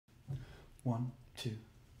1, 2.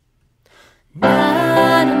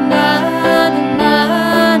 Na na na na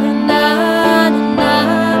na na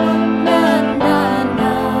na na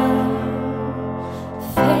na.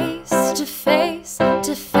 Face to face,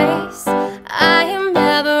 I am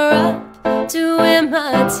never up to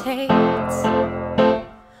imitate.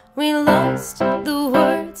 We lost the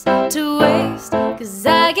words to waste, 'cause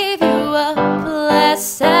I gave you up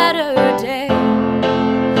last Saturday.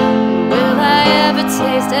 Will I ever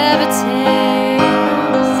taste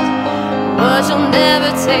what you'll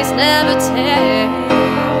never taste,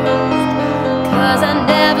 'cause I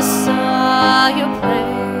never saw your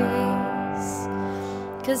place.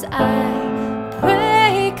 'Cause I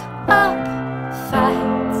break up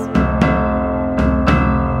fights,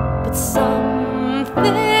 but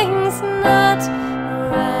something's not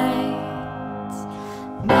right.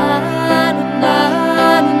 Na na na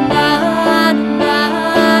na na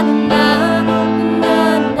na na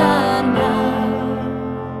na na.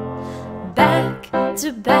 Back to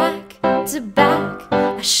back, I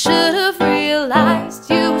should have realized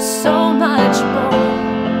you were so much more.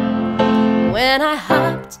 When I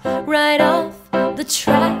hopped right off the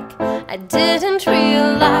track, I didn't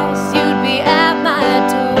realize you'd be at my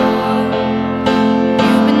door.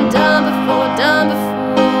 You've been done before, done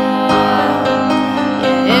before.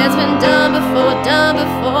 Yeah, it's been done before, done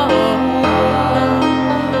before.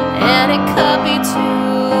 And it cut me to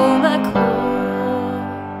my core.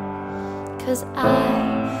 'Cause I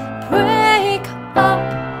break up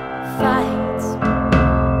fights,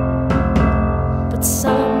 but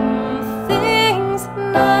something's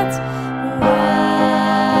not right.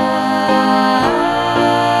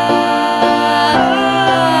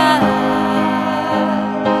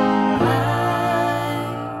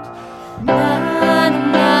 Na na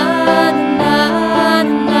na na na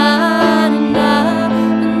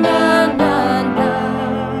na na.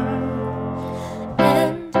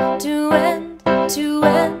 End to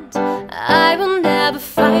end, I will never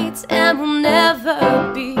fight and will never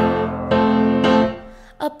be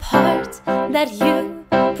a part that you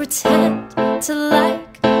pretend to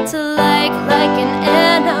like an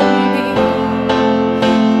enemy.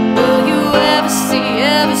 Will you ever see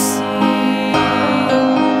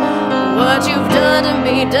what you've done to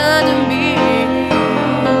me, done to me?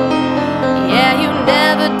 Yeah, you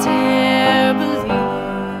never dare believe.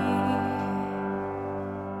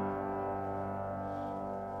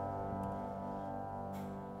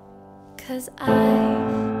 'Cause I